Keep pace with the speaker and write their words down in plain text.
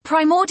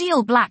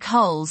Primordial black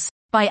holes,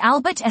 by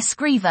Albert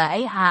Escriva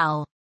et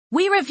al.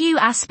 We review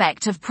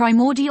aspect of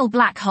primordial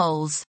black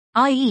holes,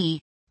 i.e.,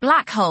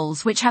 black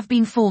holes which have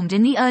been formed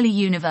in the early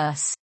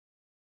universe.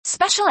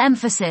 Special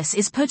emphasis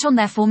is put on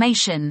their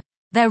formation,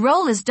 their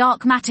role as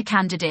dark matter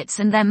candidates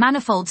and their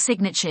manifold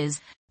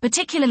signatures,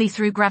 particularly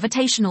through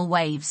gravitational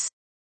waves.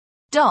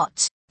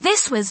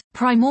 This was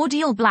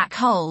Primordial Black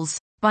Holes,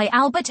 by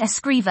Albert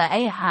Escriva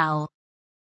et al.